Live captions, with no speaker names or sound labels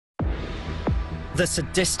The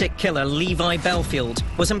sadistic killer Levi Bellfield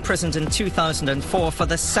was imprisoned in 2004 for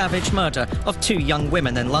the savage murder of 2 young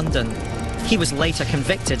women in London. He was later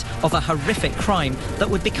convicted of a horrific crime that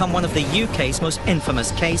would become one of the UK's most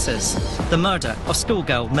infamous cases, the murder of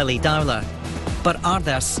schoolgirl Millie Dowler. But are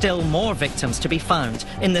there still more victims to be found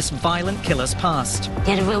in this violent killer's past?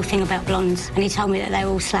 He had a real thing about blondes, and he told me that they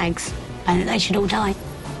were all slags and that they should all die.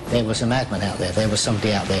 There was a madman out there. There was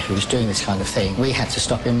somebody out there who was doing this kind of thing. We had to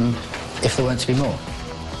stop him if there weren't to be more.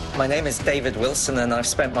 My name is David Wilson, and I've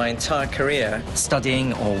spent my entire career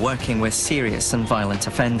studying or working with serious and violent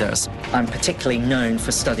offenders. I'm particularly known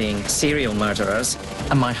for studying serial murderers,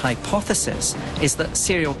 and my hypothesis is that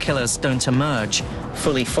serial killers don't emerge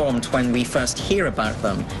fully formed when we first hear about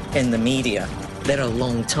them in the media. They're a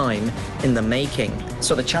long time in the making.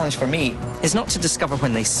 So the challenge for me is not to discover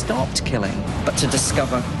when they stopped killing, but to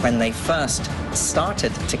discover when they first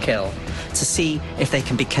started to kill, to see if they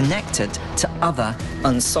can be connected to other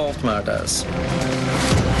unsolved murders.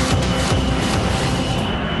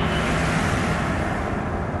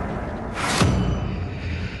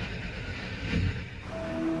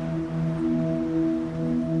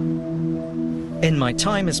 In my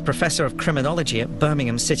time as Professor of Criminology at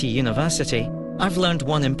Birmingham City University, I've learned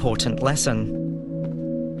one important lesson.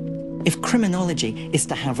 If criminology is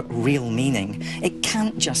to have real meaning, it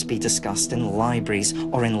can't just be discussed in libraries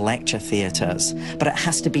or in lecture theatres, but it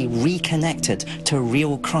has to be reconnected to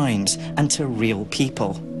real crimes and to real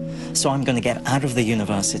people. So I'm going to get out of the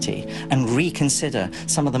university and reconsider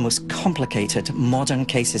some of the most complicated modern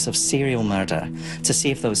cases of serial murder to see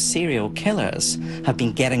if those serial killers have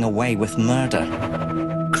been getting away with murder.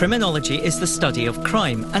 Criminology is the study of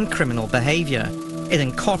crime and criminal behaviour. It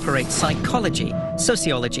incorporates psychology,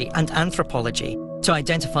 sociology and anthropology to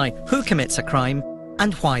identify who commits a crime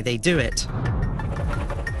and why they do it.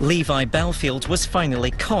 Levi Bellfield was finally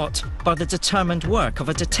caught by the determined work of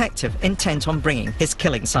a detective intent on bringing his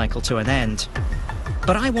killing cycle to an end.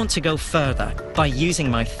 But I want to go further by using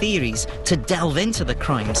my theories to delve into the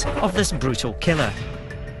crimes of this brutal killer.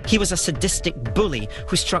 He was a sadistic bully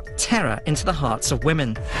who struck terror into the hearts of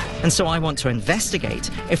women. And so I want to investigate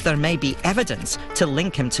if there may be evidence to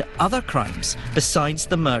link him to other crimes besides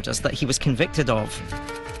the murders that he was convicted of.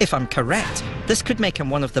 If I'm correct, this could make him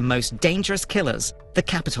one of the most dangerous killers the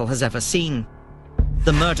capital has ever seen.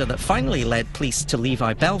 The murder that finally led police to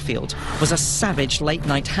Levi Bellfield was a savage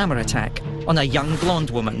late-night hammer attack on a young blonde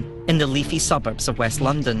woman in the leafy suburbs of West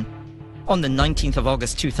London. On the 19th of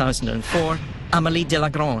August 2004, Amélie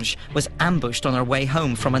Delagrange was ambushed on her way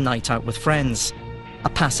home from a night out with friends. A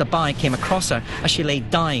passerby came across her as she lay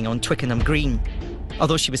dying on Twickenham Green.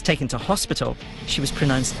 Although she was taken to hospital, she was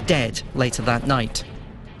pronounced dead later that night.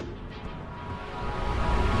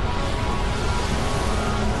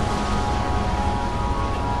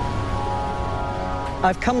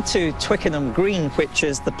 I've come to Twickenham Green, which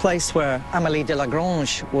is the place where Amélie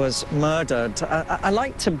Delagrange was murdered. I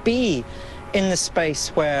like to be in the space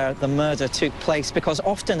where the murder took place because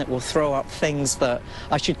often it will throw up things that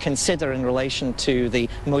I should consider in relation to the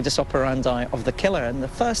modus operandi of the killer. And the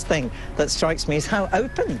first thing that strikes me is how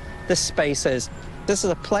open this space is. This is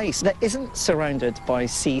a place that isn't surrounded by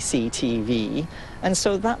CCTV, and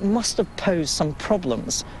so that must have posed some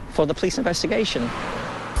problems for the police investigation.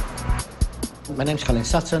 My name's Colin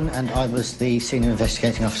Sutton, and I was the senior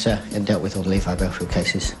investigating officer and dealt with all the Levi Bellfield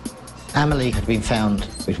cases. Amélie had been found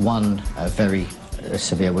with one very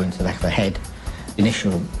severe wound to the back of her head. The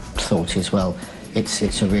initial thought is, well,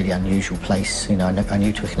 it's a really unusual place. You know, I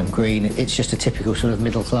knew Twickenham Green. It's just a typical sort of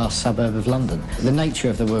middle-class suburb of London. The nature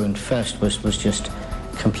of the wound first was just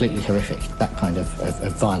completely horrific. That kind of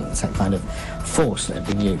violence, that kind of force that had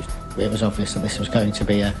been used. It was obvious that this was going to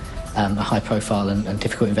be a high-profile and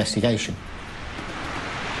difficult investigation.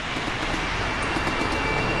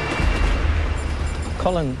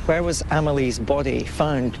 Colin, where was Amélie's body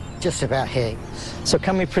found? Just about here. So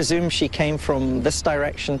can we presume she came from this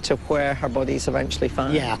direction to where her body's eventually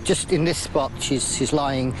found? Yeah, just in this spot. She's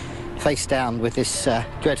lying face down with this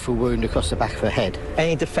dreadful wound across the back of her head.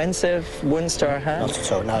 Any defensive wounds to her hand? Not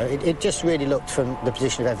at all, no. It just really looked from the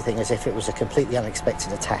position of everything as if it was a completely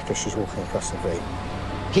unexpected attack as she's walking across the green.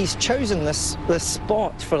 He's chosen this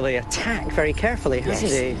spot for the attack very carefully,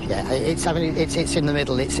 hasn't he? Yeah, it's in the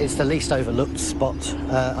middle. It's the least overlooked spot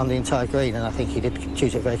on the entire green, and I think he did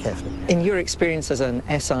choose it very carefully. In your experience as an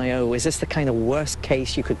SIO, is this the kind of worst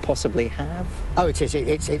case you could possibly have? Oh, it is.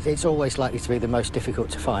 It's always likely to be the most difficult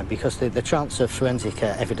to find because the chance of forensic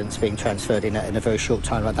evidence being transferred in a very short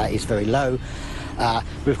time like that is very low.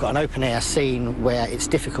 We've got an open-air scene where it's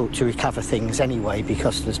difficult to recover things anyway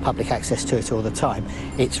because there's public access to it all the time.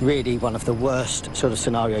 It's really one of the worst sort of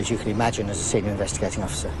scenarios you can imagine as a senior investigating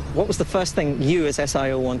officer. What was the first thing you as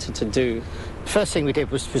SIO wanted to do? First thing we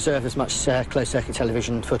did was preserve as much closed-circuit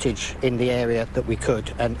television footage in the area that we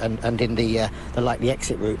could and in the likely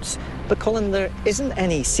exit routes. But Colin, there isn't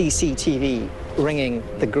any CCTV ringing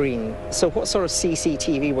the green, so what sort of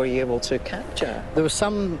CCTV were you able to capture? There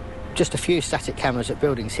were just a few static cameras at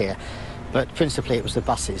buildings here, but principally it was the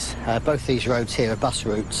buses. Both these roads here are bus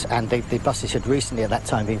routes, and the buses had recently at that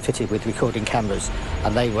time been fitted with recording cameras,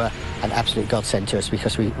 and they were an absolute godsend to us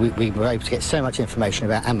because we were able to get so much information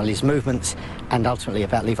about Amelie's movements and ultimately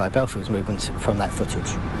about Levi Bellfield's movements from that footage.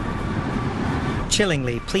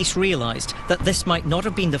 Chillingly, police realised that this might not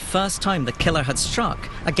have been the first time the killer had struck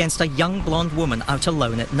against a young blonde woman out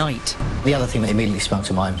alone at night. The other thing that immediately sprung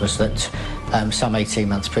to mind was that some 18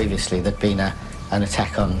 months previously there'd been an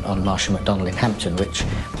attack on Marshall McDonald in Hampton, which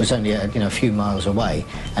was only a few miles away,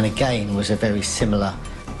 and again was a very similar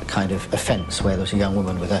kind of offence where there was a young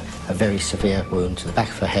woman with a very severe wound to the back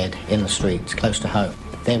of her head in the street, close to home.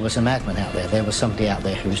 There was a madman out there, there was somebody out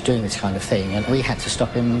there who was doing this kind of thing, and we had to stop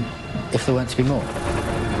him if there weren't to be more.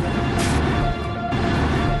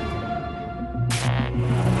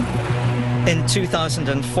 In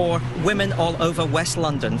 2004, women all over West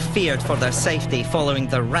London feared for their safety following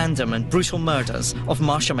the random and brutal murders of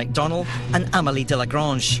Marsha McDonald and Amélie de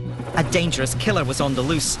Lagrange. A dangerous killer was on the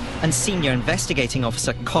loose, and senior investigating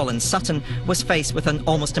officer Colin Sutton was faced with an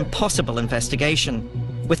almost impossible investigation.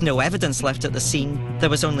 With no evidence left at the scene, there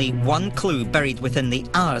was only one clue buried within the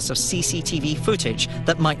hours of CCTV footage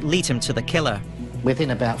that might lead him to the killer.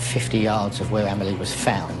 Within about 50 yards of where Amélie was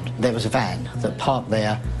found, there was a van that parked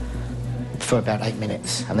there for about 8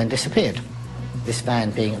 minutes and then disappeared. This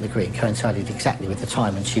van being at the green coincided exactly with the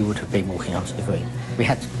time when she would have been walking onto the green. We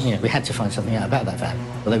had to find something out about that van.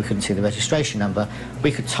 Although we couldn't see the registration number,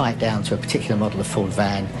 we could tie it down to a particular model of Ford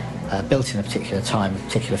van, built in a particular time with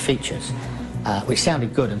particular features. Which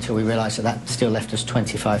sounded good until we realised that still left us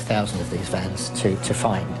 25,000 of these vans to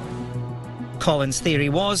find. Colin's theory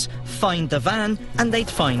was, find the van and they'd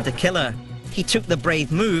find the killer. He took the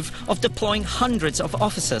brave move of deploying hundreds of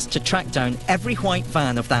officers to track down every white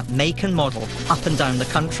van of that make and model up and down the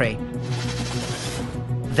country.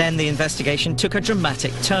 Then the investigation took a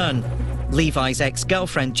dramatic turn. Levi's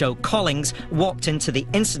ex-girlfriend Jo Collings walked into the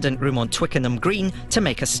incident room on Twickenham Green to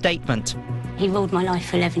make a statement. He ruled my life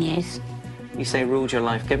for 11 years. You say ruled your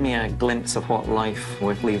life. Give me a glimpse of what life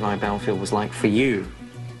with Levi Bellfield was like for you.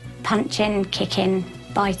 Punching, kicking,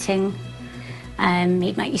 biting.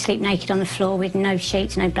 He'd make you sleep naked on the floor with no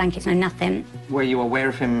sheets, no blankets, no nothing. Were you aware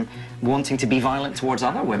of him wanting to be violent towards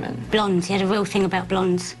other women? Blondes. He had a real thing about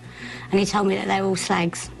blondes. And he told me that they were all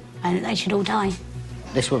slags and that they should all die.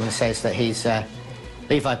 This woman says that he's...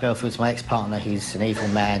 Levi Bellfield's my ex-partner. He's an evil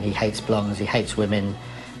man. He hates blondes. He hates women.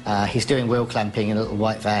 He's doing wheel clamping in a little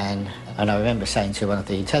white van. And I remember saying to one of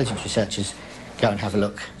the intelligence researchers, go and have a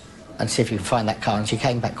look and see if you can find that car. And she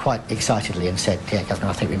came back quite excitedly and said, yeah, Governor,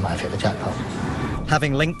 I think we might have hit the jackpot.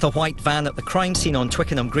 Having linked the white van at the crime scene on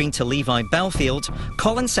Twickenham Green to Levi Bellfield,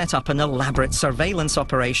 Colin set up an elaborate surveillance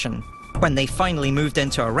operation. When they finally moved in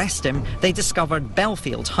to arrest him, they discovered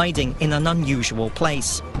Bellfield hiding in an unusual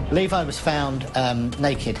place. Levi was found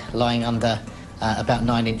naked, lying under about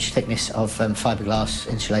 9-inch thickness of fiberglass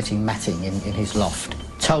insulating matting in his loft.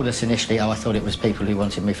 Told us initially, oh, I thought it was people who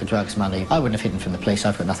wanted me for drugs money. I wouldn't have hidden from the police.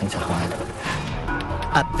 I've got nothing to hide.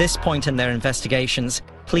 At this point in their investigations,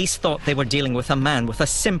 police thought they were dealing with a man with a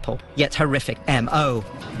simple yet horrific MO.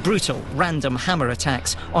 Brutal, random hammer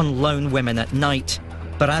attacks on lone women at night.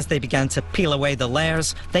 But as they began to peel away the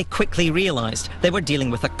layers, they quickly realised they were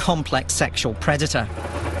dealing with a complex sexual predator.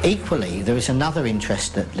 Equally, there is another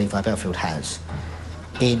interest that Levi Bellfield has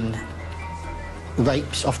in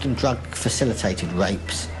rapes, often drug-facilitated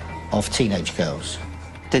rapes, of teenage girls.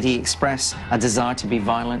 Did he express a desire to be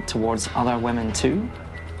violent towards other women too?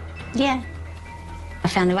 Yeah. I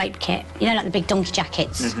found the rape kit, you know, like the big donkey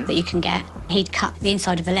jackets that you can get. He'd cut the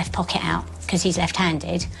inside of the left pocket out because he's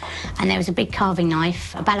left-handed, and there was a big carving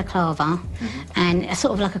knife, a balaclava, and a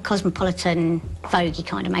sort of like a Cosmopolitan Vogue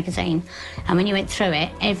kind of magazine. And when you went through it,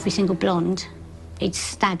 every single blonde, he'd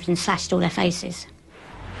stabbed and slashed all their faces.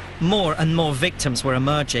 More and more victims were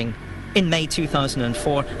emerging. In May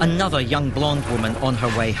 2004, another young blonde woman on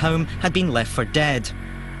her way home had been left for dead.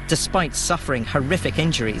 Despite suffering horrific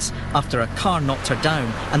injuries after a car knocked her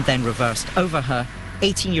down and then reversed over her,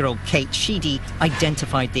 18-year-old Kate Sheedy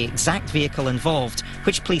identified the exact vehicle involved,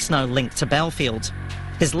 which police now linked to Bellfield.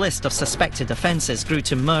 His list of suspected offences grew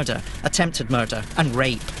to murder, attempted murder and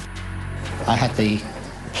rape. I had the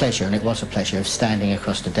pleasure, and it was a pleasure, of standing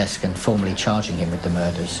across the desk and formally charging him with the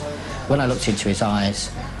murders. When I looked into his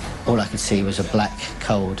eyes, all I could see was a black,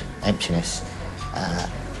 cold emptiness.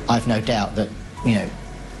 I've no doubt that, you know,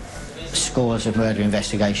 scores of murder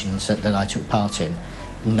investigations that I took part in,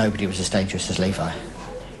 nobody was as dangerous as Levi.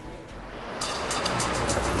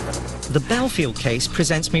 The Bellfield case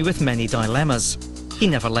presents me with many dilemmas. He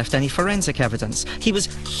never left any forensic evidence. He was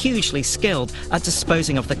hugely skilled at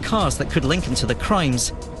disposing of the cars that could link him to the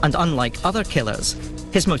crimes, and unlike other killers,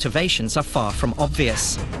 his motivations are far from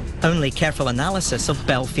obvious. Only careful analysis of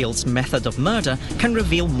Bellfield's method of murder can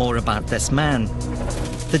reveal more about this man.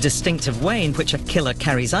 The distinctive way in which a killer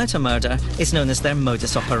carries out a murder is known as their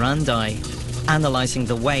modus operandi. Analysing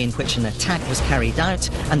the way in which an attack was carried out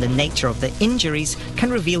and the nature of the injuries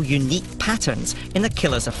can reveal unique patterns in the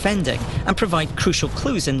killer's offending and provide crucial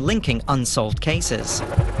clues in linking unsolved cases.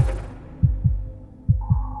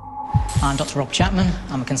 I'm Dr. Rob Chapman.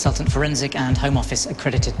 I'm a consultant forensic and Home Office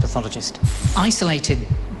accredited pathologist. Isolated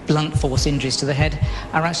blunt force injuries to the head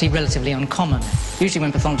are actually relatively uncommon. Usually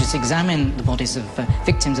when pathologists examine the bodies of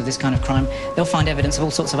victims of this kind of crime, they'll find evidence of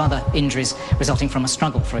all sorts of other injuries resulting from a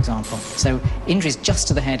struggle, for example. So injuries just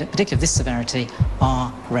to the head, particularly of this severity,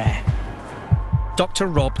 are rare. Dr.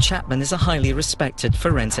 Rob Chapman is a highly respected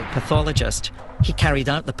forensic pathologist. He carried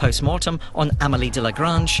out the post-mortem on Amélie de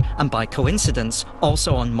Lagrange and, by coincidence,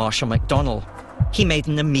 also on Marshall McDonnell. He made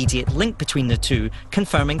an immediate link between the two,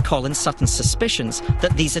 confirming Colin Sutton's suspicions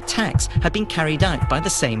that these attacks had been carried out by the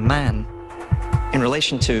same man. In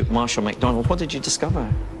relation to Marshall McDonnell, what did you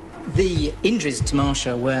discover? The injuries to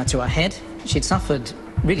Marsha were to her head. She'd suffered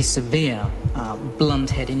really severe blunt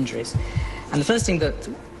head injuries. And the first thing that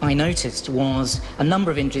I noticed was a number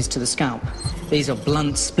of injuries to the scalp. These are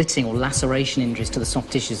blunt splitting or laceration injuries to the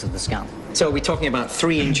soft tissues of the scalp. So are we talking about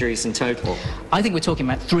 3 injuries in total? I think we're talking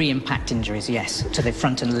about 3 impact injuries, yes, to the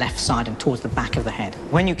front and left side and towards the back of the head.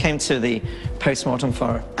 When you came to the post-mortem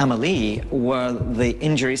for Amélie, were the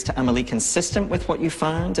injuries to Amélie consistent with what you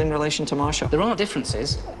found in relation to Marsha? There are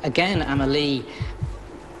differences. Again, Amélie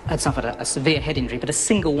had suffered a severe head injury, but a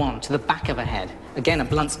single one to the back of her head. Again, a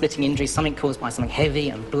blunt splitting injury, something caused by something heavy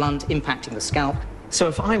and blunt impacting the scalp. So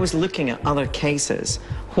if I was looking at other cases,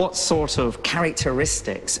 what sort of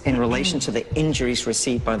characteristics in relation to the injuries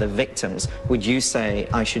received by the victims would you say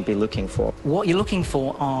I should be looking for? What you're looking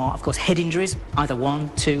for are, of course, head injuries, either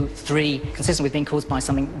 1, 2, 3, consistent with being caused by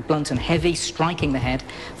something blunt and heavy, striking the head,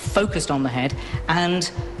 focused on the head,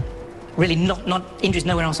 and really not injuries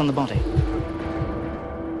nowhere else on the body.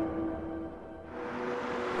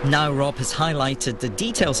 Now Rob has highlighted the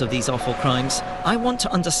details of these awful crimes, I want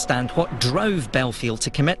to understand what drove Bellfield to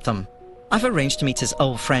commit them. I've arranged to meet his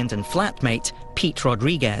old friend and flatmate, Pete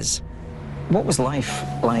Rodriguez. What was life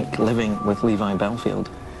like living with Levi Bellfield?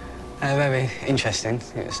 Very interesting.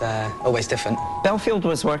 It was always different. Bellfield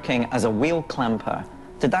was working as a wheel clamper.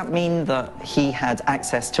 Did that mean that he had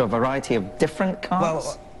access to a variety of different cars?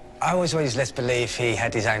 Well, I was always led to believe he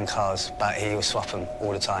had his own cars, but he would swap them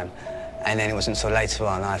all the time. And then it wasn't until later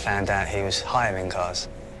on I found out he was hiring cars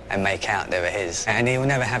and make out they were his. And he will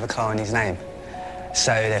never have a car in his name.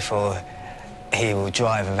 So, therefore, he will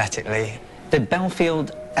drive erratically. Did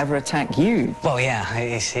Bellfield ever attack you? Well, yeah,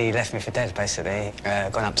 he left me for dead, basically.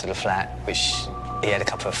 Gone up to the flat, which he had a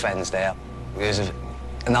couple of friends there. It was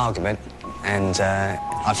an argument, and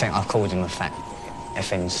I think I called him a fat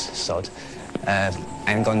effing sod,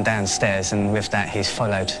 and gone downstairs, and with that he's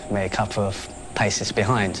followed me a couple of paces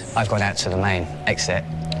behind. I've gone out to the main exit,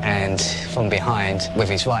 and from behind, with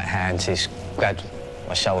his right hand, he's grabbed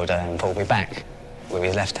my shoulder and pulled me back. With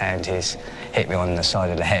his left hand, he's hit me on the side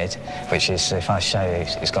of the head, which is, if I show you,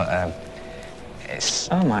 it's got, it's...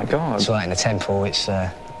 Oh, my God. It's right in the temple, it's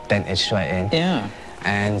dented straight in. Yeah.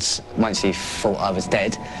 And once he thought I was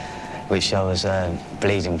dead, which I was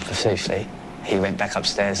bleeding profusely, he went back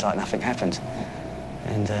upstairs like nothing happened.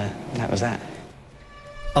 And that was that.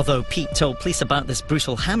 Although Pete told police about this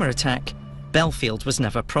brutal hammer attack, Bellfield was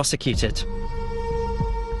never prosecuted.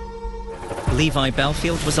 Levi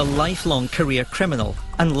Bellfield was a lifelong career criminal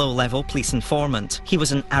and low-level police informant. He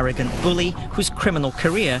was an arrogant bully whose criminal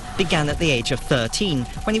career began at the age of 13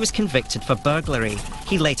 when he was convicted for burglary.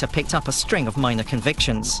 He later picked up a string of minor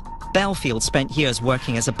convictions. Bellfield spent years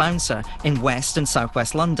working as a bouncer in West and South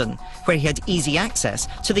West London, where he had easy access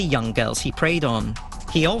to the young girls he preyed on.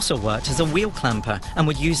 He also worked as a wheel clamper and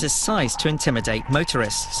would use his size to intimidate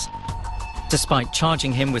motorists. Despite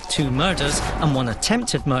charging him with 2 murders and 1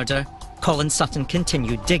 attempted murder, Colin Sutton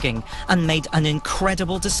continued digging and made an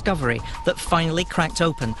incredible discovery that finally cracked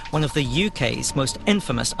open one of the UK's most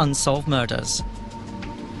infamous unsolved murders.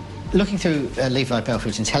 Looking through Levi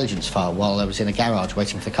Bellfield's intelligence file while I was in a garage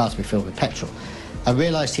waiting for the car to be filled with petrol, I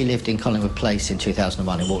realised he lived in Collingwood Place in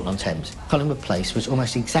 2001 in Walton-on-Thames. Collingwood Place was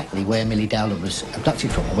almost exactly where Millie Dowler was abducted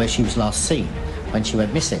from, or where she was last seen when she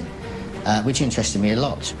went missing, which interested me a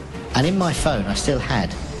lot. And in my phone, I still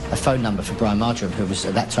had a phone number for Brian Marjoram, who was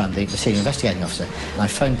at that time the senior investigating officer. And I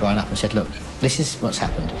phoned Brian up and said, look, this is what's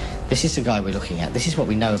happened. This is the guy we're looking at. This is what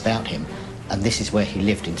we know about him. And this is where he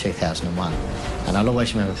lived in 2001. And I'll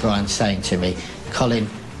always remember Brian saying to me, Colin,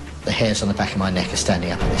 the hairs on the back of my neck are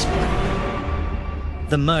standing up at this point.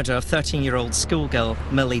 The murder of 13-year-old schoolgirl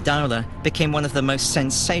Millie Dowler became one of the most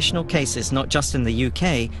sensational cases not just in the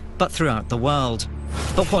UK, but throughout the world.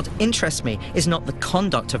 But what interests me is not the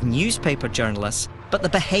conduct of newspaper journalists, but the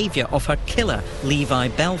behaviour of her killer, Levi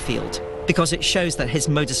Bellfield, because it shows that his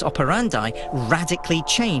modus operandi radically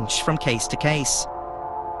changed from case to case.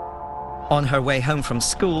 On her way home from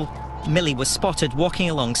school, Millie was spotted walking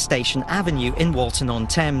along Station Avenue in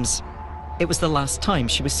Walton-on-Thames. It was the last time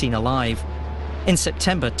she was seen alive. In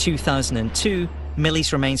September 2002,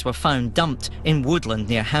 Millie's remains were found dumped in woodland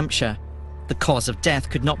near Hampshire. The cause of death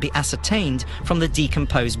could not be ascertained from the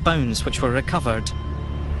decomposed bones which were recovered.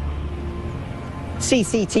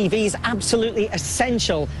 CCTV is absolutely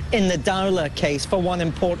essential in the Dowler case for one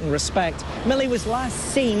important respect. Millie was last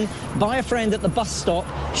seen by a friend at the bus stop.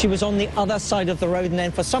 She was on the other side of the road, and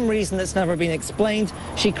then for some reason that's never been explained,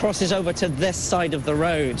 she crosses over to this side of the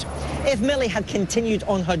road. If Millie had continued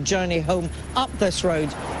on her journey home up this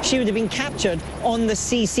road, she would have been captured on the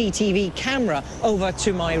CCTV camera over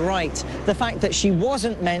to my right. The fact that she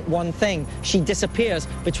wasn't meant one thing. She disappears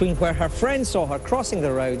between where her friend saw her crossing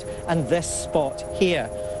the road and this spot here.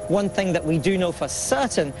 One thing that we do know for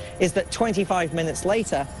certain is that 25 minutes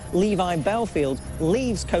later, Levi Bellfield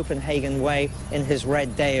leaves Copenhagen Way in his red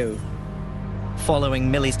Daewoo.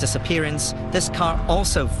 Following Millie's disappearance, this car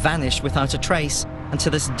also vanished without a trace, and to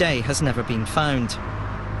this day has never been found.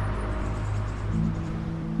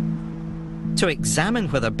 To examine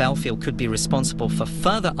whether Bellfield could be responsible for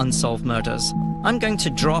further unsolved murders, I'm going to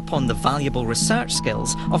draw upon the valuable research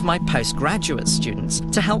skills of my postgraduate students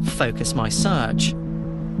to help focus my search.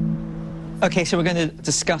 Okay, so we're going to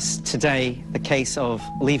discuss today the case of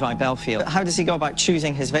Levi Bellfield. How does he go about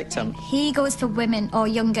choosing his victim? He goes for women or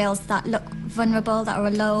young girls that look vulnerable, that are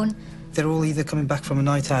alone. They're all either coming back from a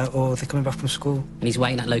night out or they're coming back from school. And he's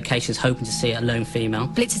waiting at locations hoping to see a lone female.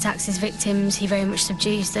 Blitz attacks his victims, he very much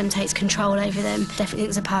subdues them, takes control over them. Definitely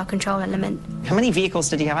there's a power control element. How many vehicles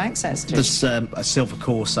did he have access to? There's a silver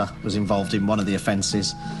Corsa was involved in one of the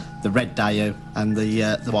offences, the red Daewoo and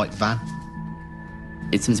the white van.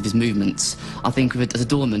 In terms of his movements, I think as a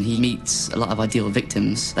doorman he meets a lot of ideal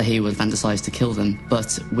victims that he would fantasise to kill them,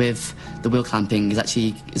 but with the wheel clamping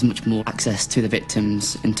is much more access to the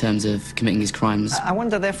victims in terms of committing his crimes. I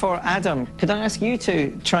wonder therefore, Adam, could I ask you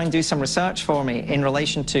to try and do some research for me in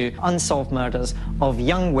relation to unsolved murders of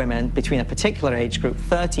young women between a particular age group,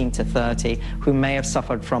 13 to 30, who may have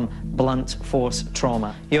suffered from blunt force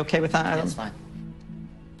trauma. You okay with that, Adam? That's fine.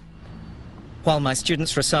 While my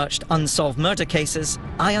students researched unsolved murder cases,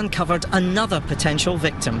 I uncovered another potential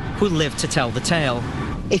victim who lived to tell the tale.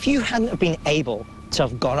 If you hadn't been able to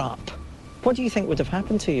have got up, what do you think would have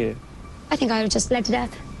happened to you? I think I would have just bled to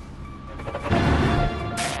death.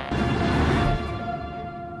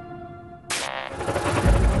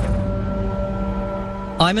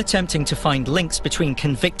 I'm attempting to find links between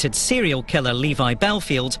convicted serial killer Levi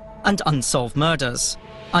Bellfield and unsolved murders.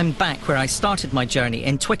 I'm back where I started my journey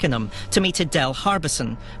in Twickenham to meet Adele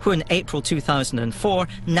Harbison, who in April 2004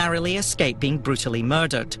 narrowly escaped being brutally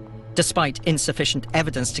murdered. Despite insufficient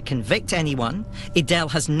evidence to convict anyone, Adele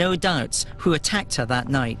has no doubts who attacked her that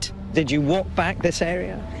night. Did you walk back this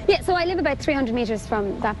area? Yeah, so I live about 300 metres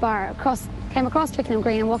from that bar. Came across Twickenham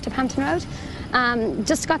Green and walked up Hampton Road.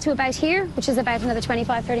 Just got to about here, which is about another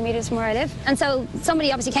 25, 30 metres from where I live. And so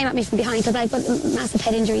somebody obviously came at me from behind because I've got massive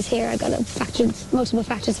head injuries here. I've got multiple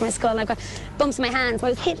fractures in my skull. I've got bumps in my hands. So I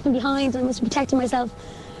was hit from behind and I was protecting myself.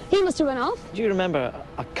 He must have run off. Do you remember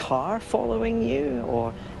a car following you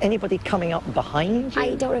or anybody coming up behind you?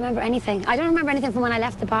 I don't remember anything. I don't remember anything from when I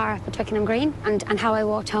left the bar at Twickenham Green and how I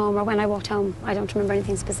walked home or when I walked home. I don't remember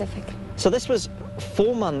anything specific. So this was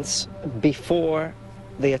 4 months before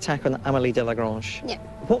the attack on Amélie de Lagrange. Yeah.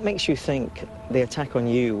 What makes you think the attack on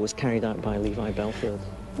you was carried out by Levi Bellfield?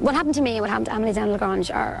 What happened to me and what happened to Amélie de Lagrange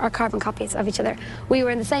are carbon copies of each other. We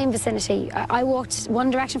were in the same vicinity. I walked one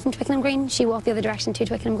direction from Twickenham Green, she walked the other direction to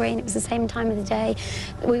Twickenham Green. It was the same time of the day.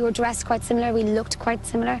 We were dressed quite similar, we looked quite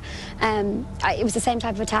similar. It was the same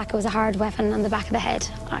type of attack. It was a hard weapon on the back of the head.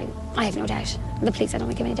 I have no doubt. The police, I don't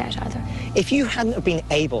think, have any doubt either. If you hadn't have been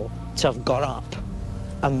able to have got up,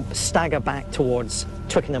 and stagger back towards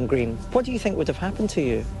Twickenham Green, what do you think would have happened to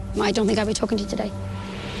you? I don't think I'd be talking to you today.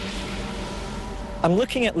 I'm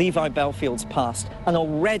looking at Levi Bellfield's past, and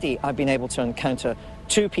already I've been able to encounter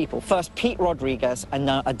two people. First, Pete Rodriguez, and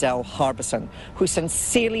now Adele Harbison, who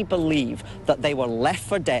sincerely believe that they were left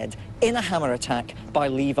for dead in a hammer attack by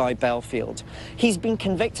Levi Bellfield. He's been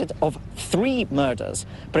convicted of 3 murders,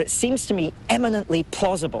 but it seems to me eminently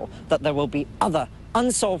plausible that there will be other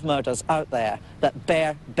unsolved murders out there that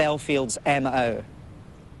bear Bellfield's MO.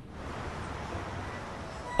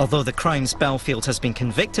 Although the crimes Bellfield has been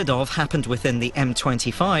convicted of happened within the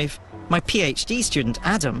M25, my PhD student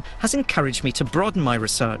Adam has encouraged me to broaden my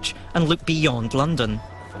research and look beyond London.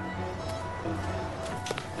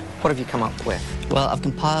 What have you come up with? Well, I've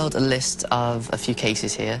compiled a list of a few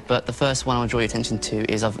cases here, but the first one I'll draw your attention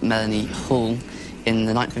to is of Melanie Hall in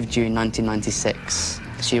the 9th of June 1996.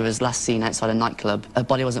 She was last seen outside a nightclub. Her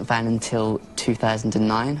body wasn't found until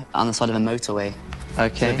 2009 on the side of a motorway.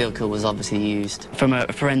 Okay. So the vehicle was obviously used. From a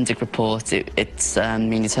forensic report, it's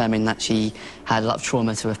been determined that she had a lot of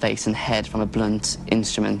trauma to her face and head from a blunt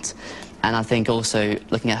instrument. And I think also,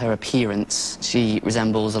 looking at her appearance, she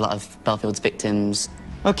resembles a lot of Bellfield's victims.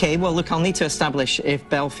 Okay, well, look, I'll need to establish if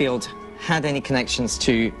Bellfield had any connections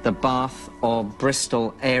to the Bath or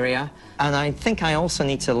Bristol area. And I think I also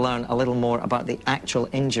need to learn a little more about the actual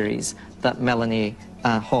injuries that Melanie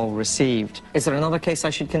Hall received. Is there another case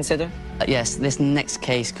I should consider? Yes, this next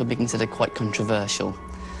case could be considered quite controversial,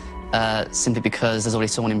 simply because there's already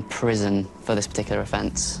someone in prison for this particular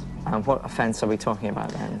offence. And what offence are we talking about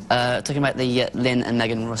then? Talking about the Lynn and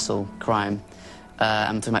Megan Russell crime.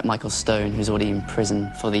 I'm talking about Michael Stone, who's already in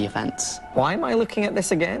prison for the offence. Why am I looking at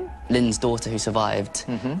this again? Lynn's daughter, who survived,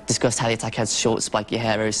 discussed how the attack had short, spiky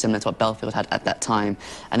hair, very similar to what Bellfield had at that time,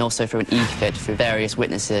 and also through an e-fit, through various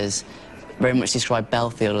witnesses, very much described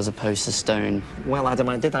Bellfield as opposed to Stone. Well, Adam,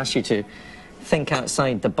 I did ask you to think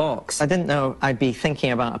outside the box. I didn't know I'd be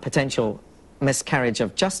thinking about a potential miscarriage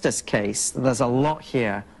of justice case. There's a lot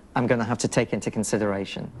here I'm going to have to take into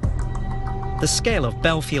consideration. The scale of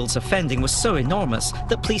Bellfield's offending was so enormous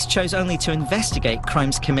that police chose only to investigate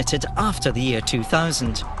crimes committed after the year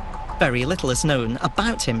 2000. Very little is known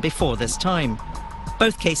about him before this time.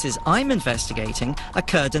 Both cases I'm investigating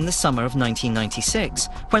occurred in the summer of 1996,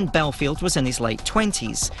 when Bellfield was in his late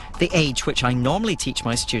 20s, the age which I normally teach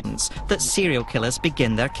my students that serial killers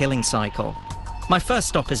begin their killing cycle. My first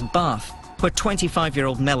stop is Bath, where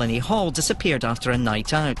 25-year-old Melanie Hall disappeared after a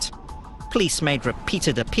night out. Police made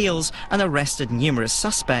repeated appeals and arrested numerous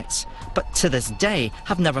suspects, but to this day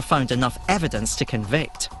have never found enough evidence to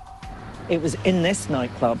convict. It was in this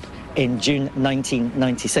nightclub in June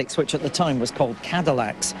 1996, which at the time was called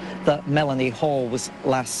Cadillacs, that Melanie Hall was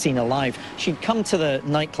last seen alive. She'd come to the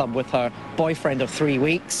nightclub with her boyfriend of 3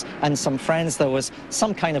 weeks and some friends. There was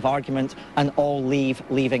some kind of argument and all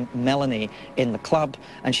leaving Melanie in the club,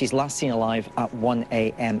 and she's last seen alive at 1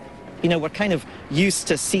 a.m. You know, we're kind of used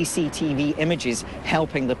to CCTV images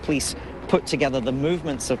helping the police put together the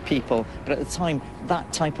movements of people, but at the time,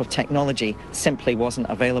 that type of technology simply wasn't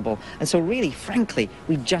available. And so really, frankly,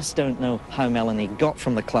 we just don't know how Melanie got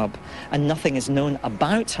from the club, and nothing is known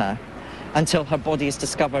about her until her body is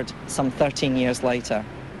discovered some 13 years later.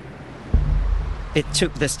 It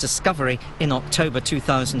took this discovery in October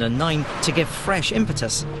 2009 to give fresh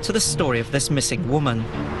impetus to the story of this missing woman.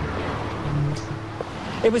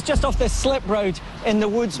 It was just off this slip road in the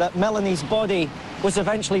woods that Melanie's body was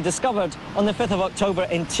eventually discovered on the 5th of October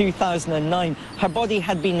in 2009. Her body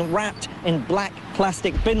had been wrapped in black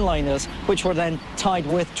plastic bin liners, which were then tied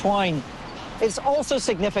with twine. It's also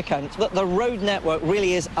significant that the road network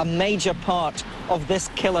really is a major part of this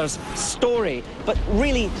killer's story. But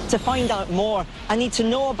really, to find out more, I need to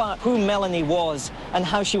know about who Melanie was and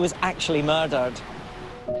how she was actually murdered.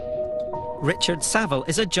 Richard Saville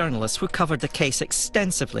is a journalist who covered the case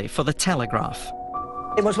extensively for The Telegraph.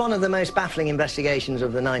 It was one of the most baffling investigations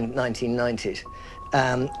of the 1990s.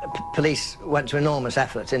 Police went to enormous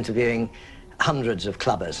efforts interviewing hundreds of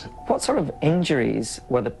clubbers. What sort of injuries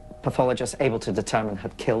were the pathologists able to determine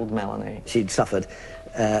had killed Melanie? She'd suffered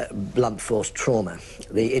blunt force trauma.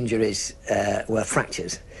 The injuries were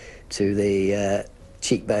fractures to the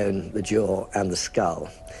cheekbone, the jaw and the skull.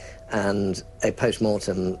 And a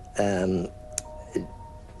post-mortem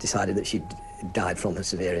decided that she'd died from her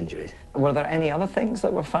severe injuries. Were there any other things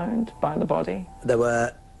that were found by the body? There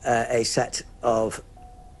were a set of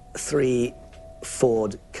 3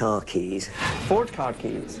 Ford car keys. Ford car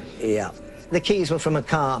keys? Yeah. The keys were from a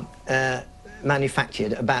car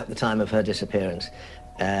manufactured about the time of her disappearance.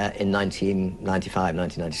 in 1995,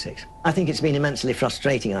 1996. I think it's been immensely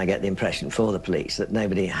frustrating, I get the impression, for the police that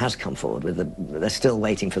nobody has come forward with they're still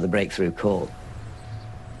waiting for the breakthrough call.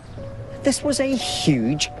 This was a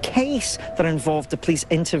huge case that involved the police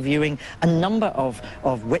interviewing a number of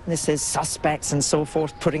witnesses, suspects and so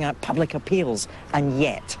forth, putting out public appeals, and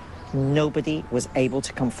yet nobody was able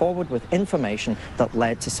to come forward with information that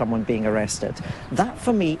led to someone being arrested. That,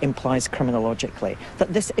 for me, implies criminologically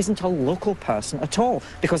that this isn't a local person at all,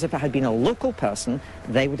 because if it had been a local person,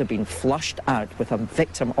 they would have been flushed out with a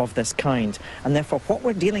victim of this kind. And therefore, what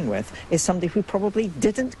we're dealing with is somebody who probably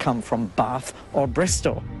didn't come from Bath or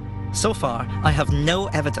Bristol. So far, I have no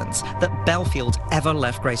evidence that Bellfield ever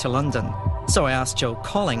left Greater London. So I asked Joe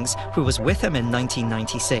Collings, who was with him in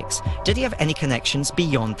 1996, did he have any connections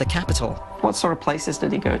beyond the capital? What sort of places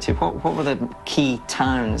did he go to? What were the key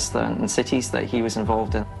towns and cities that he was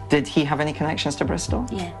involved in? Did he have any connections to Bristol?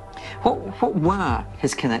 Yeah. What were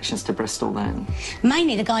his connections to Bristol then?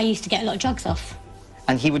 Mainly the guy used to get a lot of drugs off.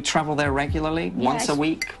 And he would travel there regularly, once a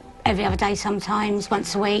week? Every other day sometimes,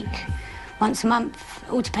 once a week, once a month,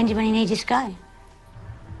 all depending when he needed to go.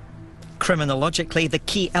 Criminologically, the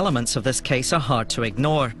key elements of this case are hard to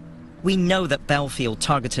ignore. We know that Bellfield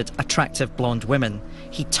targeted attractive blonde women.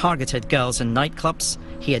 He targeted girls in nightclubs,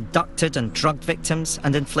 he abducted and drugged victims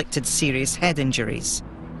and inflicted serious head injuries.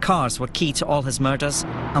 Cars were key to all his murders,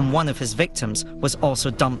 and one of his victims was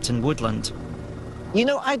also dumped in Woodland. You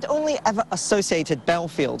know, I'd only ever associated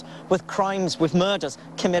Bellfield with crimes, with murders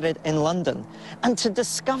committed in London. And to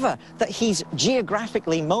discover that he's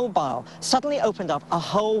geographically mobile suddenly opened up a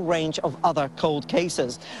whole range of other cold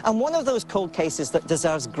cases. And one of those cold cases that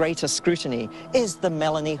deserves greater scrutiny is the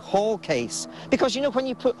Melanie Hall case. Because, you know, when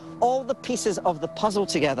you put all the pieces of the puzzle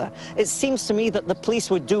together, it seems to me that the police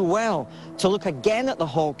would do well to look again at the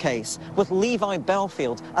Hall case with Levi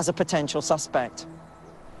Bellfield as a potential suspect.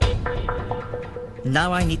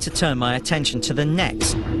 Now I need to turn my attention to the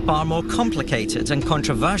next, far more complicated and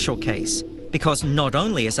controversial case, because not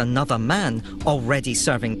only is another man already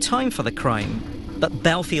serving time for the crime, but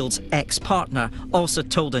Bellfield's ex-partner also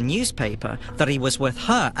told a newspaper that he was with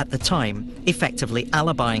her at the time, effectively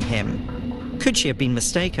alibying him. Could she have been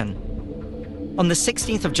mistaken? On the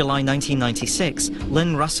 16th of July 1996,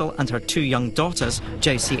 Lynn Russell and her two young daughters,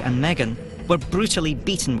 Josie and Megan, were brutally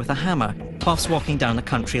beaten with a hammer whilst walking down a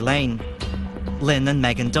country lane. Lynn and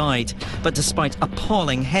Megan died, but despite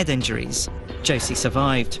appalling head injuries, Josie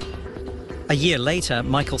survived. A year later,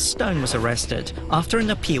 Michael Stone was arrested after an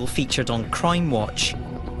appeal featured on Crime Watch.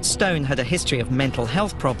 Stone had a history of mental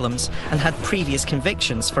health problems and had previous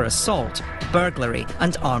convictions for assault, burglary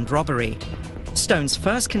and armed robbery. Stone's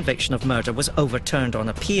first conviction of murder was overturned on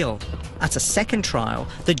appeal. At a second trial,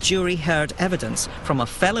 the jury heard evidence from a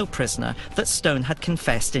fellow prisoner that Stone had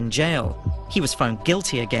confessed in jail. He was found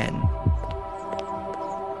guilty again.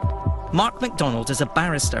 Mark MacDonald is a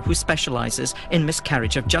barrister who specialises in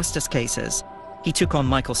miscarriage of justice cases. He took on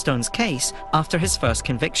Michael Stone's case after his first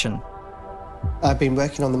conviction. I've been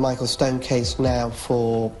working on the Michael Stone case now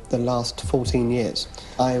for the last 14 years.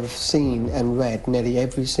 I've seen and read nearly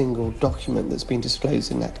every single document that's been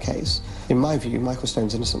disclosed in that case. In my view, Michael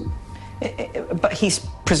Stone's innocent. But he's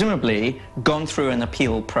presumably gone through an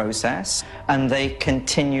appeal process, and they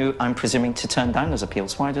continue, I'm presuming, to turn down those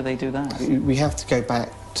appeals. Why do they do that? We have to go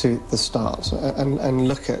back to the start and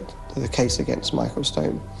look at the case against Michael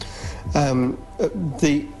Stone.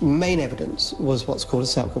 The main evidence was what's called a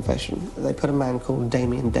cell confession. They put a man called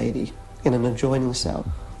Damien Daly in an adjoining cell.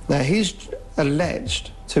 Now, he's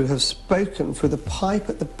alleged to have spoken through the pipe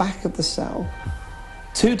at the back of the cell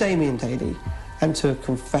to Damien Daly and to have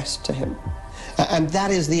confessed to him. And that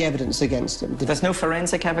is the evidence against him. There's no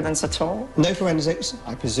forensic evidence at all? No forensics.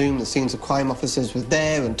 I presume the scenes of crime officers were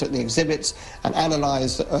there and took the exhibits and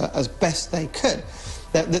analysed as best they could.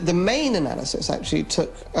 The main analysis actually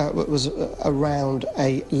was around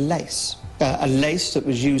a lace that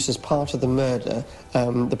was used as part of the murder.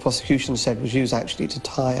 The prosecution said was used actually to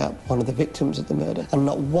tie up one of the victims of the murder, and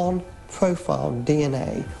not one profile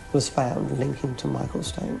DNA was found linking to Michael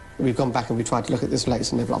Stone. We've gone back and we tried to look at this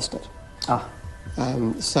lace and they've lost it. Ah.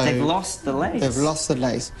 So they've lost the lace? They've lost the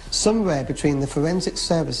lace. Somewhere between the forensic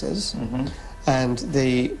services and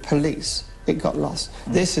the police, it got lost.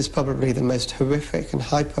 This is probably the most horrific and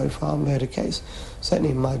high-profile murder case, certainly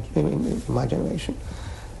in my generation.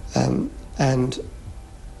 And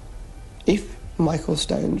if Michael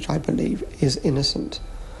Stone, which I believe is innocent,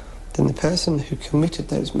 then the person who committed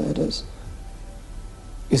those murders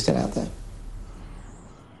is still out there.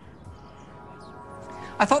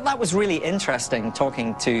 I thought that was really interesting,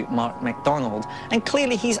 talking to Mark MacDonald, and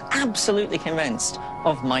clearly he's absolutely convinced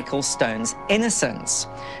of Michael Stone's innocence.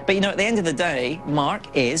 But you know, at the end of the day,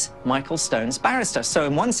 Mark is Michael Stone's barrister, so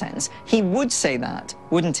in one sense, he would say that,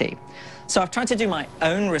 wouldn't he? So I've tried to do my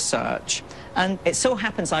own research, and it so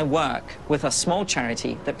happens I work with a small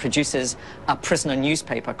charity that produces a prisoner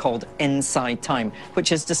newspaper called Inside Time,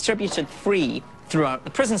 which is distributed free throughout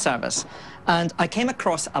the prison service. And I came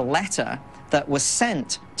across a letter that was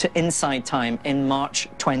sent to Inside Time in March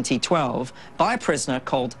 2012 by a prisoner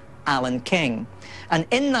called Alan King. And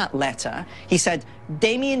in that letter, he said,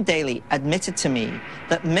 Damien Daly admitted to me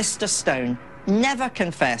that Mr. Stone never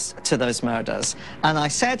confessed to those murders. And I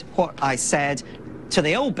said what I said to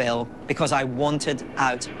the old Bill because I wanted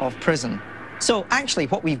out of prison. So actually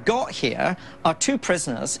what we've got here are two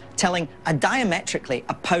prisoners telling a diametrically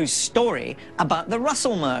opposed story about the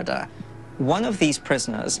Russell murder. One of these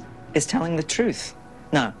prisoners is telling the truth.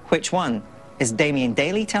 Now, which one? Is Damien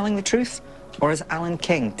Daly telling the truth, or is Alan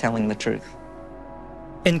King telling the truth?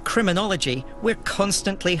 In criminology, we're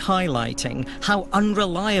constantly highlighting how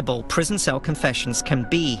unreliable prison cell confessions can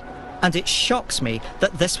be, and it shocks me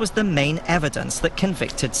that this was the main evidence that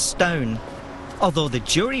convicted Stone. Although the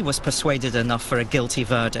jury was persuaded enough for a guilty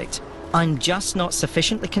verdict, I'm just not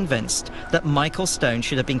sufficiently convinced that Michael Stone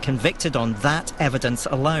should have been convicted on that evidence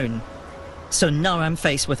alone. So now I'm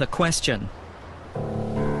faced with a question.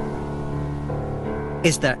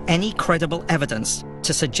 Is there any credible evidence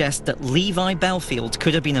to suggest that Levi Bellfield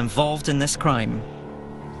could have been involved in this crime?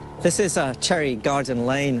 This is Cherry Garden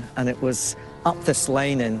Lane, and it was up this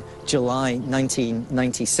lane in July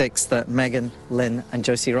 1996 that Megan, Lynn and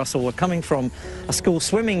Josie Russell were coming from a school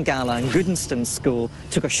swimming gala in Goodenston School,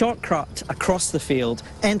 took a shortcut across the field,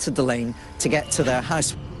 entered the lane to get to their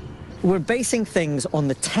house. We're basing things on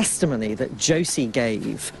the testimony that Josie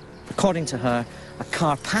gave. According to her, a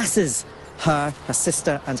car passes her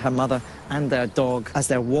sister and her mother and their dog as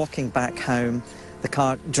they're walking back home. The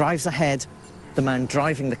car drives ahead. The man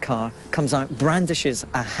driving the car comes out, brandishes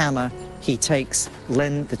a hammer. He takes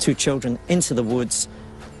Lynn, the two children, into the woods,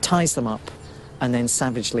 ties them up, and then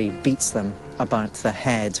savagely beats them about the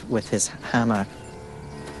head with his hammer.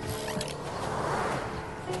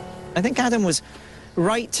 I think Adam was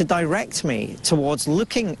right to direct me towards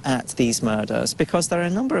looking at these murders because there are a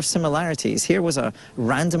number of similarities. Here was a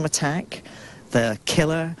random attack. The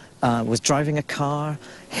killer was driving a car,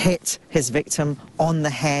 hit his victim on the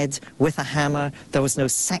head with a hammer. There was no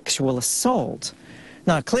sexual assault.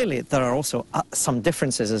 Now, clearly, there are also some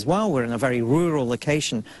differences as well. We're in a very rural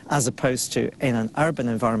location as opposed to in an urban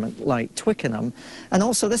environment like Twickenham. And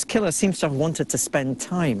also, this killer seems to have wanted to spend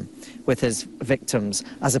time with his victims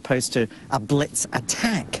as opposed to a blitz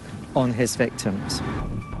attack on his victims.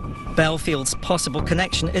 Bellfield's possible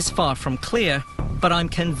connection is far from clear, but I'm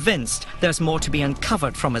convinced there's more to be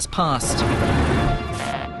uncovered from his past.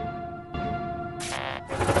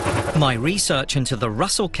 My research into the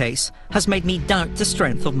Russell case has made me doubt the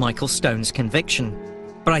strength of Michael Stone's conviction.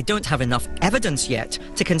 But I don't have enough evidence yet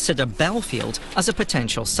to consider Bellfield as a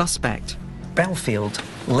potential suspect. Bellfield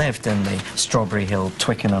lived in the Strawberry Hill,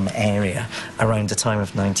 Twickenham area around the time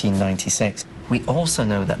of 1996. We also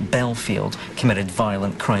know that Bellfield committed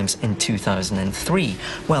violent crimes in 2003.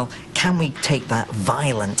 Well, can we take that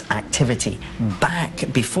violent activity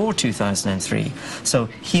back before 2003? So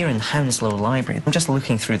here in Hounslow Library, I'm just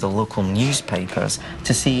looking through the local newspapers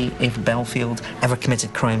to see if Bellfield ever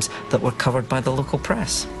committed crimes that were covered by the local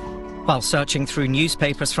press. While searching through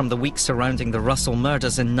newspapers from the week surrounding the Russell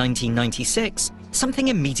murders in 1996, something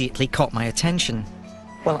immediately caught my attention.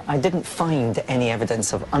 Well, I didn't find any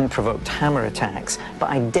evidence of unprovoked hammer attacks,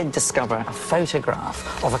 but I did discover a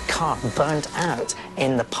photograph of a car burnt out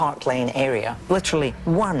in the Park Lane area, literally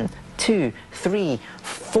 1, 2, 3,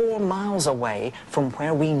 4 miles away from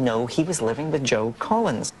where we know he was living with Joe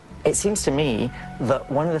Collins. It seems to me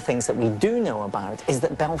that one of the things that we do know about is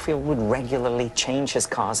that Bellfield would regularly change his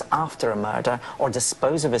cars after a murder or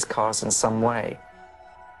dispose of his cars in some way.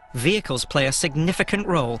 Vehicles play a significant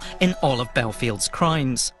role in all of Bellfield's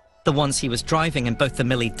crimes. The ones he was driving in both the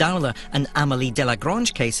Millie Dowler and Amélie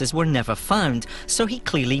Delagrange cases were never found, so he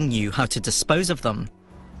clearly knew how to dispose of them.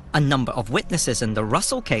 A number of witnesses in the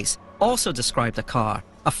Russell case also described the car,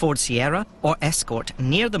 a Ford Sierra or Escort,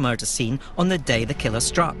 near the murder scene on the day the killer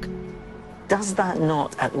struck. Does that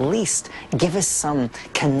not at least give us some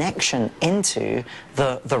connection into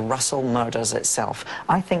the Russell murders itself?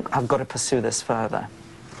 I think I've got to pursue this further.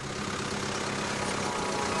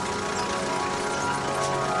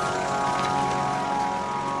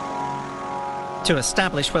 To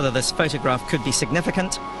establish whether this photograph could be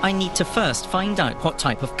significant, I need to first find out what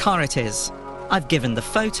type of car it is. I've given the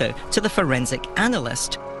photo to the forensic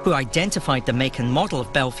analyst who identified the make and model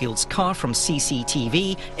of Bellfield's car from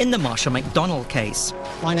CCTV in the Marshall McDonnell case.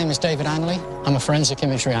 My name is David Anley. I'm a forensic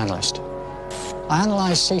imagery analyst. I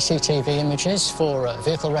analyse CCTV images for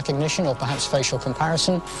vehicle recognition or perhaps facial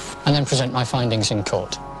comparison, and then present my findings in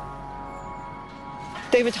court.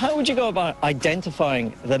 David, how would you go about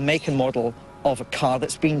identifying the make and model of a car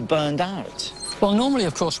that's been burned out? Well, normally,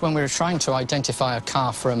 of course, when we're trying to identify a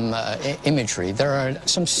car from imagery, there are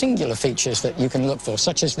some singular features that you can look for,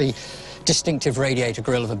 such as the distinctive radiator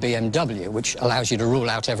grille of a BMW, which allows you to rule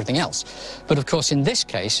out everything else. But, of course, in this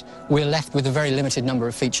case, we're left with a very limited number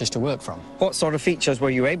of features to work from. What sort of features were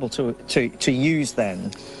you able to use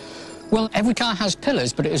then? Well, every car has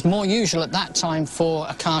pillars, but it was more usual at that time for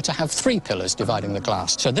a car to have 3 pillars dividing the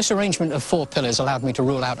glass. So this arrangement of 4 pillars allowed me to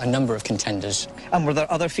rule out a number of contenders. And were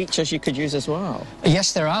there other features you could use as well?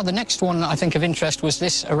 Yes, there are. The next one I think of interest was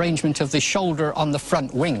this arrangement of the shoulder on the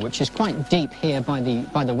front wing, which is quite deep here by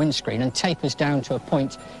the windscreen and tapers down to a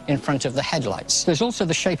point in front of the headlights. There's also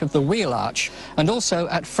the shape of the wheel arch, and also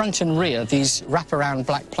at front and rear, these wraparound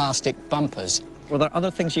black plastic bumpers. Were there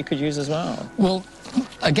other things you could use as well? Well,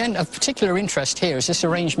 again, of particular interest here is this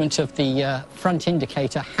arrangement of the front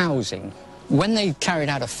indicator housing. When they carried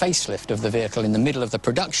out a facelift of the vehicle in the middle of the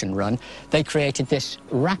production run, they created this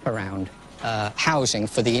wraparound housing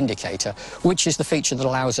for the indicator, which is the feature that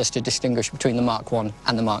allows us to distinguish between the Mark I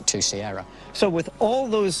and the Mark II Sierra. So with all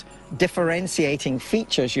those differentiating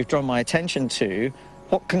features you've drawn my attention to,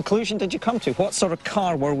 what conclusion did you come to? What sort of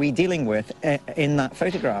car were we dealing with in that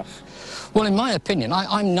photograph? Well, in my opinion,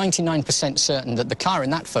 I'm 99% certain that the car in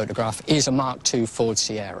that photograph is a Mark II Ford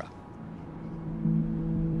Sierra.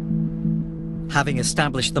 Having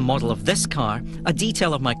established the model of this car, a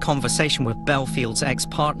detail of my conversation with Bellfield's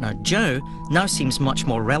ex-partner, Joe, now seems much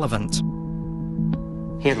more relevant.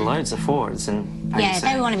 He had loads of Fords and... Yeah,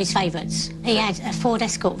 they were one of his favourites. He had a Ford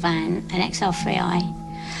Escort van, an XR3i,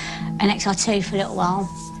 an XR2 for a little while,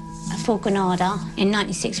 a Ford Granada. In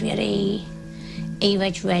 '96 we had a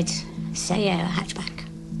E-Reg Red Sierra hatchback.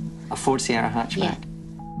 A Ford Sierra hatchback? Yeah.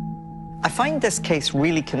 I find this case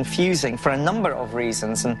really confusing for a number of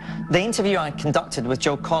reasons, and the interview I conducted with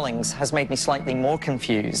Joe Collings has made me slightly more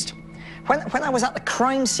confused. When I was at the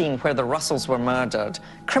crime scene where the Russells were murdered,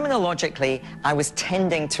 criminologically, I was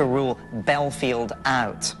tending to rule Bellfield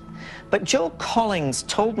out. But Joe Collings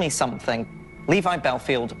told me something. Levi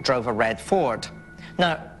Bellfield drove a red Ford.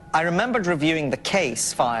 Now, I remembered reviewing the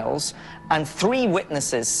case files, and 3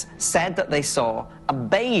 witnesses said that they saw a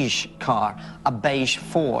beige car, a beige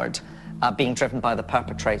Ford, being driven by the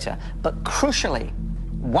perpetrator. But crucially,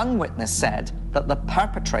 one witness said that the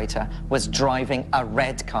perpetrator was driving a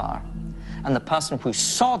red car, and the person who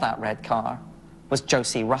saw that red car was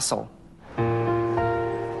Josie Russell.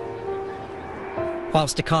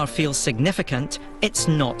 Whilst the car feels significant, it's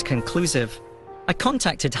not conclusive. I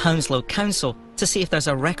contacted Hounslow Council to see if there's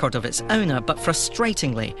a record of its owner, but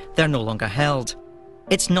frustratingly, they're no longer held.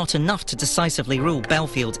 It's not enough to decisively rule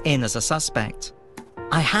Bellfield in as a suspect.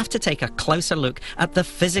 I have to take a closer look at the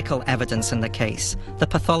physical evidence in the case, the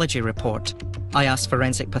pathology report. I asked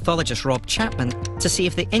forensic pathologist Rob Chapman to see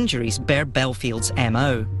if the injuries bear Bellfield's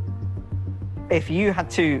MO. If you had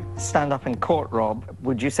to stand up in court, Rob,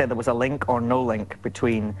 would you say there was a link or no link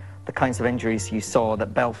between the kinds of injuries you saw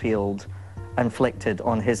that Bellfield inflicted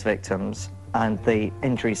on his victims and the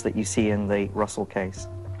injuries that you see in the Russell case?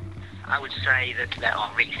 I would say that there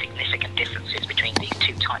are really significant differences between these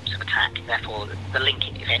 2 types of attack. Therefore, the link,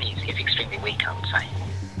 if any, is extremely weak, I would say.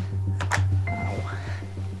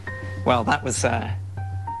 Well, that was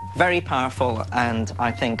very powerful and,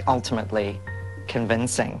 I think, ultimately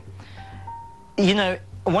convincing. You know,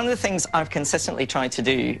 one of the things I've consistently tried to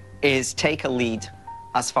do is take a lead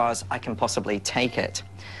as far as I can possibly take it.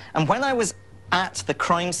 And when I was at the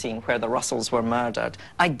crime scene where the Russells were murdered,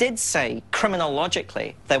 I did say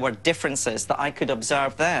criminologically there were differences that I could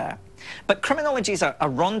observe there. But criminology is a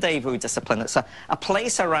rendezvous discipline. It's a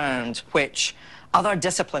place around which other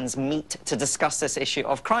disciplines meet to discuss this issue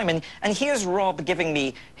of crime. And here's Rob giving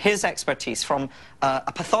me his expertise from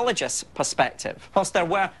a pathologist's perspective. Whilst there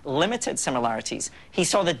were limited similarities, he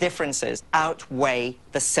saw the differences outweigh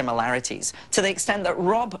the similarities, to the extent that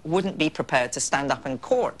Rob wouldn't be prepared to stand up in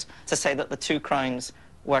court to say that the 2 crimes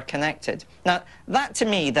were connected. Now, that to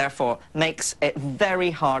me, therefore, makes it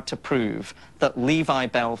very hard to prove that Levi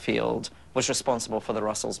Bellfield was responsible for the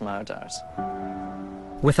Russells' murders.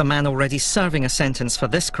 With a man already serving a sentence for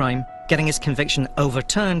this crime, getting his conviction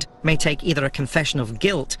overturned may take either a confession of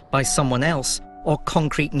guilt by someone else or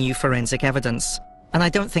concrete new forensic evidence. And I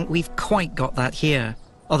don't think we've quite got that here.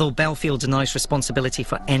 Although Bellfield denies responsibility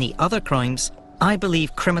for any other crimes, I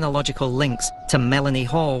believe criminological links to Melanie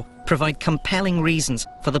Hall provide compelling reasons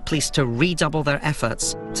for the police to redouble their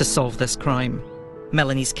efforts to solve this crime.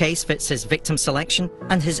 Melanie's case fits his victim selection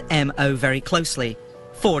and his MO very closely.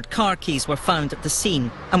 Ford car keys were found at the scene,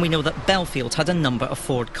 and we know that Bellfield had a number of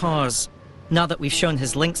Ford cars. Now that we've shown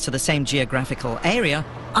his links to the same geographical area,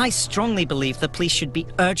 I strongly believe the police should be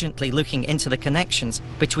urgently looking into the connections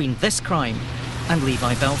between this crime and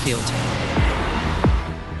Levi Bellfield.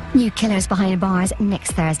 New Killers Behind Bars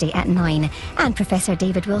next Thursday at 9. And Professor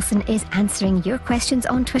David Wilson is answering your questions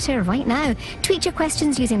on Twitter right now. Tweet your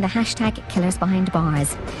questions using the hashtag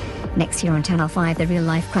 #KillersBehindBars. Next year on Channel 5, the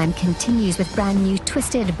real-life crime continues with brand new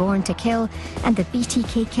Twisted, Born to Kill and the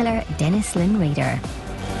BTK killer Dennis Lynn Rader.